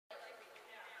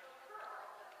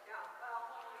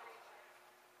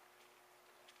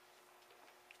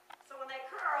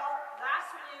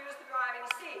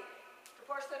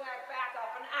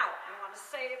You want to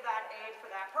save that aid for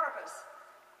that purpose.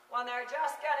 When they're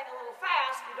just getting a little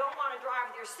fast, you don't want to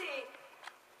drive with your seat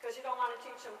because you don't want to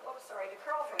teach them, oops, sorry, to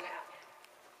curl from that.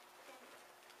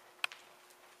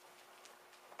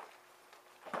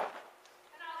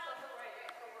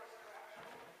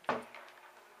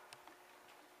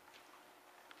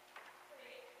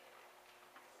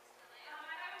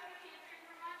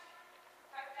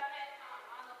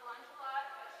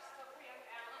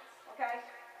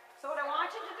 So what I want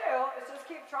you to do is just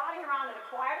keep trotting around at a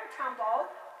quieter tempo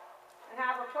and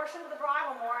have her push into the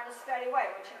bridle more in a steady way.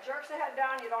 When she jerks her head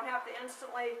down, you don't have to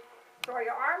instantly throw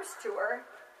your arms to her.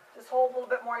 Just hold a little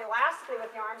bit more elastically with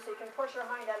your arms so you can push her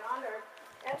hind end under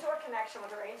into a connection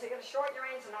with the reins. You're going to shorten your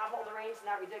reins and not hold the reins in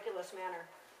that ridiculous manner.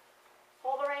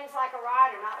 Hold the reins like a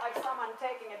rider, not like someone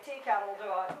taking a tea kettle to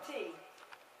a tea.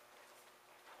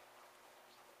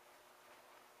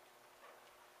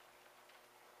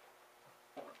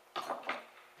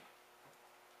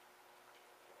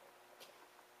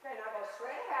 Okay, now go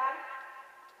straight ahead,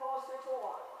 closer to a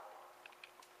walk.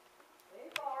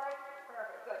 Lean forward,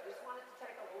 perfect, good. Just want it to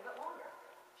take a little bit longer.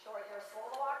 Short here, slow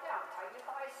the walk down. Tighten your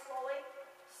thighs slowly,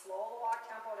 slow the walk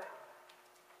tempo down.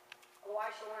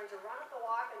 Otherwise she'll learn to run up the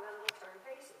walk and then it'll turn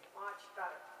pacey. Much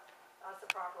better. That's the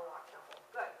proper walk tempo.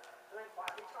 Good. And then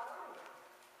quietly trot on down.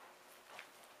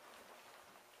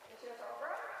 Get yours over.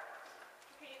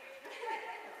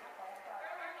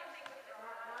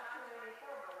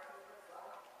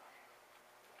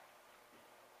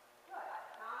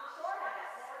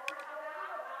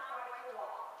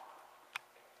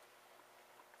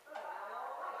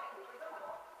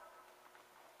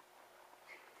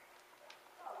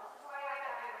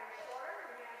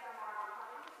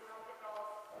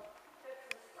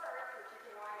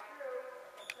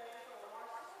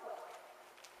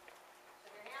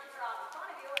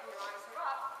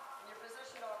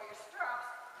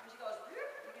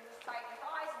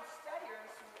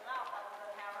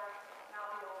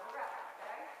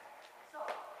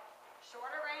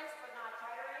 Shorter reins, but not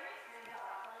tighter reins. Hands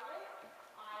out friendly.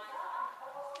 Eyes up.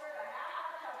 Holster to half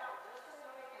the head down, just as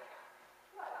low as you can.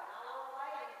 Good. Now a little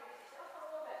light, increase just a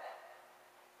little bit.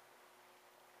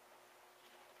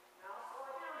 Now slow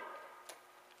it down.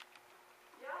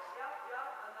 Yep.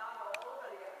 And now go a little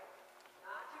bit again.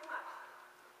 Not too much.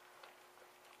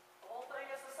 The whole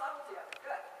thing is the subtlety of it.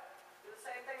 Good. Do the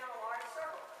same thing on a large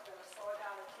circle. You're going to slow it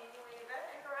down a teeny weeny bit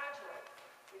and graduate.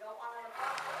 You don't want an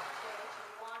abrupt change.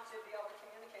 You want to be able to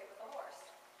communicate with the horse.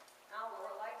 Now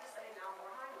lower leg to steady, now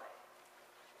more hind leg.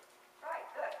 Right,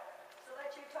 good. So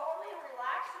that you totally in a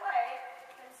relaxed way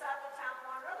can set the tempo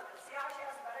and rhythm. And see how she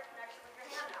has a better connection with your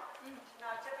hand now. She's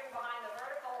not tipping behind the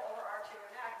vertical, overarching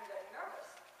your neck and getting nervous.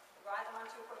 You ride them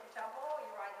on too quick a tempo,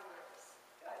 you ride them nervous.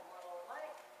 Good, more lower leg.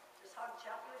 Just hug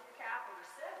gently with your calf and you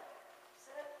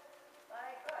sit,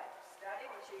 leg, good. Steady,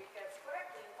 when she gets quick,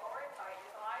 lean forward, tighten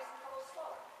your thighs and pull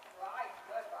slower. Right,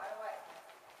 good, right away.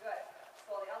 Good.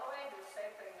 Go the other way, do the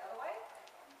same thing the other way.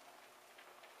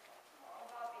 All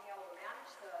about being able to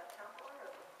manage the tempo and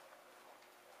rhythm.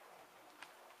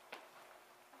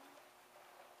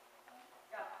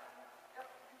 Yeah. Yep.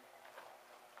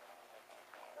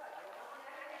 Good. You don't want to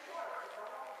get any shorter.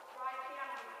 Don't ride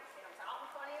piano knees. Hands out in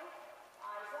front of you,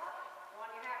 eyes up. You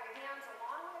want to have your hands a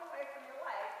long way away from your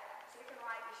leg so you can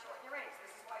ride and shorten your reins.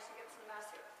 This is why she gets in the mess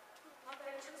here.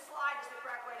 Pinch and slide is the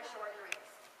correct way to shorten your reins.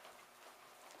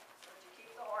 So that you keep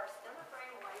the horse in the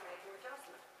frame while you make your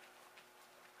adjustment.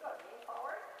 Good. Lean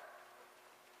forward.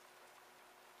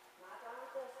 Not done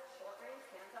with this. Short reins,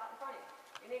 hands out in front of you.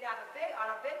 You need to have on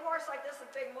a big horse like this, a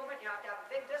big movement, you have to have a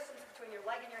big distance between your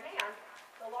leg and your hand.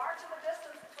 The larger the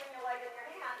distance between your leg and your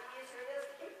hand, the easier it is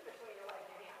to keep between your leg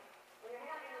and your hand. When your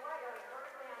hand and your leg are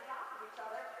vertically on top of each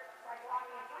other, it's like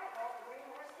walking a tightrope. The green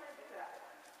horse can't do that.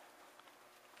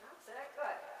 That's it.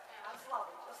 Good. That's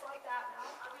lovely. Just like that now.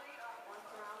 Once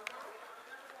around and around.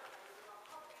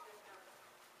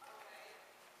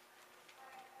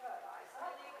 Good. Eyes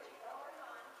up.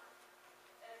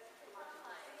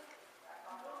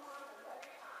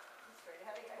 Straight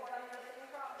ahead. You want to think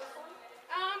about this one?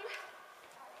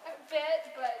 A bit,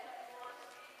 but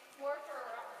more for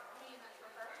me than for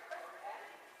her.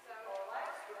 So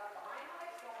legs, you got the hind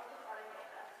legs going to the front of your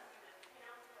chest.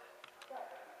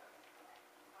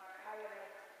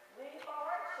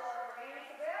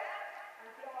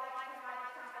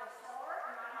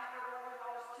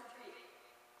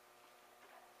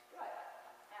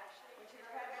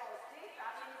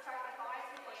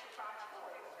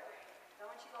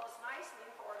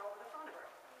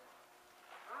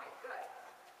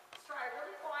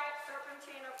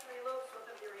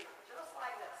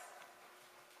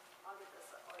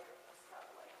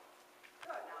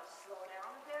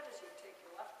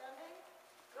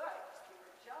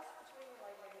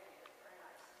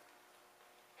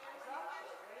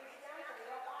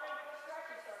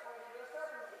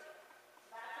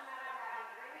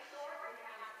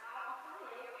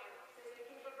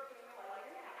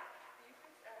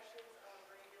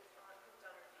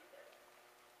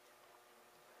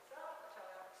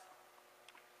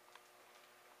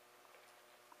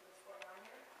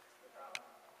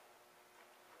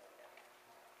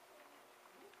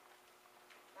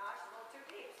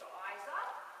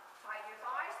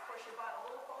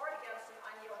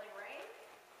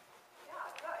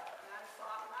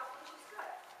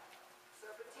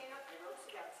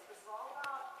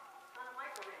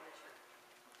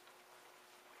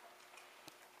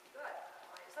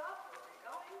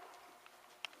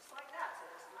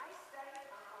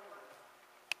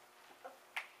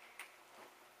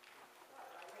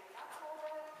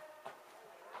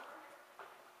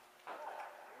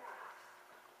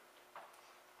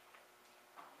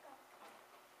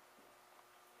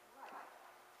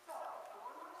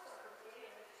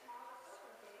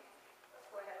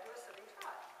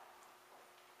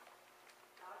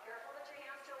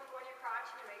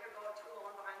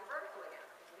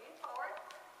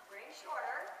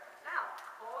 shorter. Now,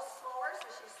 pulse slower so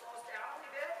she slows down a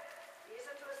wee bit. Ease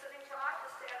into a sitting trot to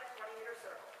stand a 20-meter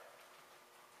circle.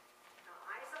 Now,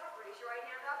 eyes up, raise your right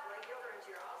hand up, leg over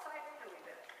into your outside wing a wee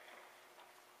bit.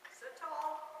 Sit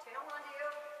tall, tail under you,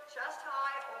 chest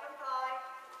high, open thigh.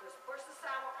 Just push the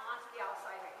saddle onto the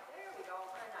outside wing. There we go,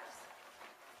 very nice.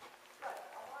 Good.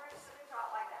 One more sitting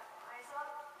trot like that. Eyes up,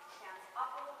 hands up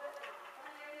a little bit in front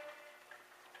of you.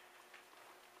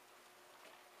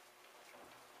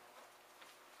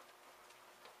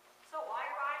 So while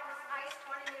you're riding this nice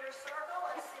 20-meter circle,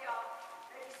 let's see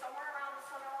maybe somewhere around the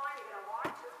center line, you're going to walk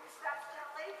 2 or 3 steps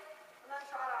gently, and then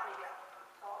trot on again.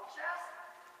 Tall chest,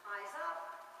 eyes up,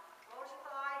 close your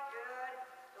thigh, good.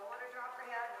 Don't want to drop your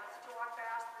head, not such a walk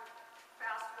fast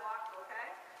walk, okay?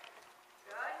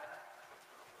 Good.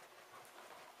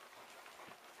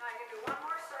 Now you're going to do one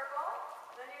more circle,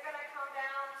 then you're going to come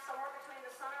down somewhere between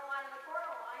the center line and the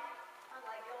quarter line, and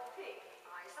leg heel peak.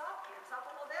 Eyes up, hands up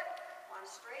a little bit. One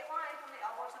straight line from the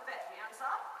elbow to the bit. Hands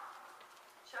up,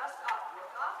 chest up,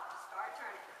 look up, start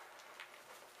turning.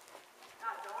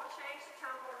 Now don't change the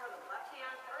tempo or rhythm. Left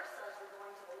hand first as you're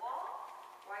going to the wall,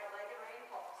 right leg and rein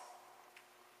pulse.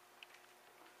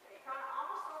 Okay, you kind of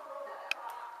almost go a little bit.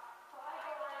 Try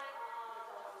going on the opposite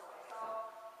way. So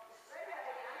you straight ahead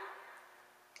again,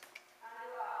 and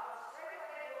do a straight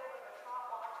ahead, a little bit of a trot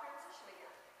walk transition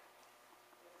again.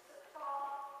 Sit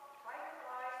tall, tighten your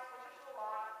thighs, push your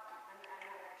walk.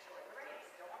 Actually, the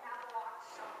reins don't have to walk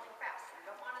shuffling fast. You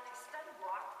don't want an extended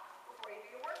walk before you do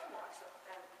your working walk. So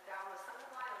then down the center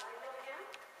line and leg heel again.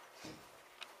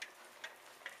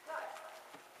 Good.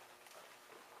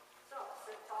 So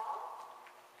sit tall.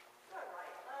 Good.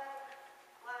 Right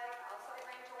leg, outside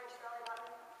rein towards your belly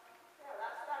button. There,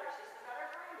 that's better. She's a better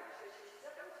grinder. So she's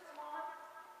zipping to the moment.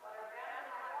 Let her bend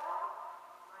and let go.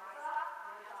 Eyes up.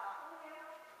 Hands off from you.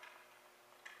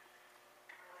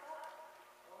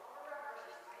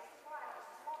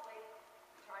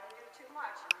 Too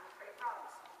much, and I'm afraid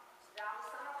problems. So down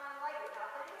the center line leg, now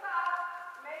think about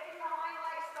making the hind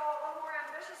legs go a little more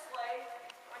ambitiously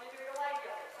when you do your leg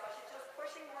yielding. So she's just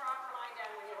pushing more off the hind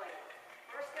end when you leg.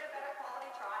 First, get a better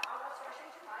quality trot. Not that's rushing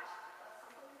too much. That's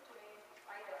something in between.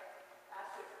 Right there.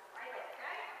 That's super. Right there,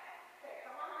 okay? Okay,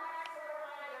 come on back. So we're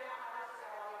going to do now. Let's go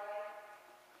all the way.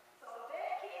 So the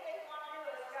big key that you want to do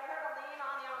is get her to lean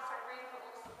on the outside rein for a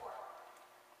little support.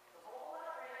 So hold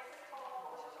that rein nice and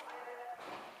tall. Push it high a bit.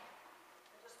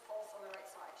 Pulse on the right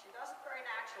side. She does it very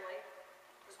naturally.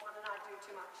 Just want to not do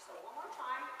too much. So one more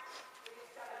time. We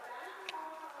just got to bend the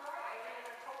moment on the right and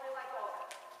then totally let go of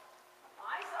it.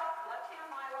 Eyes up, left hand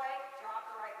my way, drop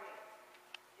the right knee.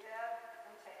 Give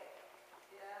and take.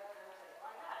 Give and take.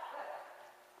 Like that. Good.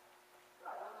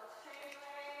 Good. Then let's change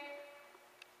rein.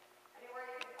 Anywhere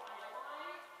you can find a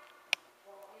line.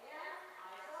 Pulling in.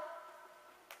 Eyes up.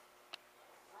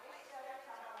 Nice steady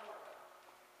tempo movement.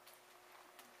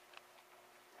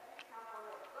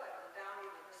 Good. And down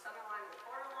either the center line or the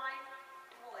quarter line,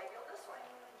 and we'll leg heel this way.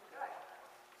 Good.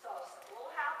 So a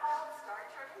little half hold,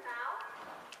 start turning now.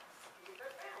 Keep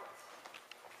it balanced.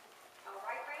 Now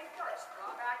right rein first.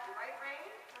 Draw back your right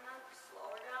rein, and then slow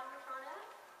her down the front end.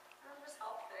 And just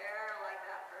help there like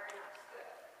that. Very nice. Good.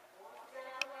 Once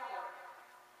again on the other.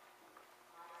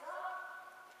 Eyes up.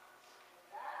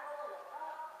 Back roll, look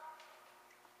up.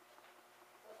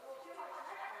 That's a little too much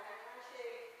neck, and then she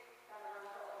kind of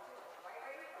runs over too much. Right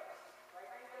rein first. Right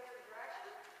rein goes in the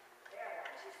direction. There.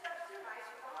 And she steps too nice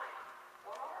from behind.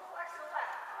 Don't overflex the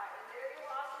left. And there you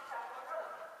lost your tempo and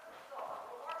rhythm. So a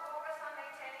little more focus on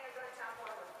maintaining a good tempo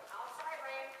and rhythm. Outside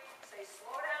rein. Say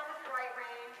slow down with your right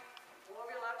rein. Move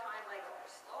your left hind leg over.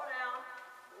 Slow down.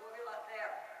 Move your left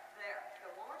there. There.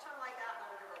 Good. One more time like that, and then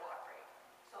we'll give her a walk rein.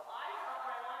 So eyes up,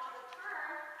 but I want you to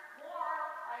turn more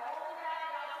by holding back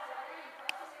the outside rein,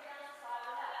 pressing against the side of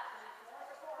the neck. So there's more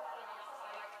support on the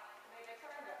outside to make it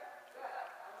turn better. Good.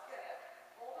 That's good.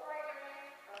 Hold the right rein.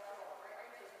 Press it over. Right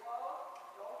rein says whoa.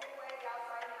 Don't give away the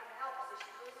outside hand and elbow so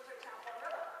she loses her tempo and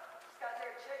rhythm. She's got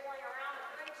there jiggling around and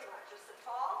doing too much. Just sit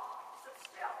tall. Sit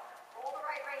still. Hold the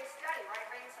right rein steady. Right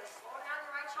rein says slow down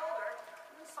your right shoulder.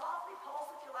 And then softly pulse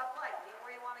with your left leg. Lean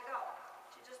where you want to go.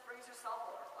 She just brings herself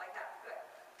over like that. Good.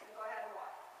 And go ahead and walk.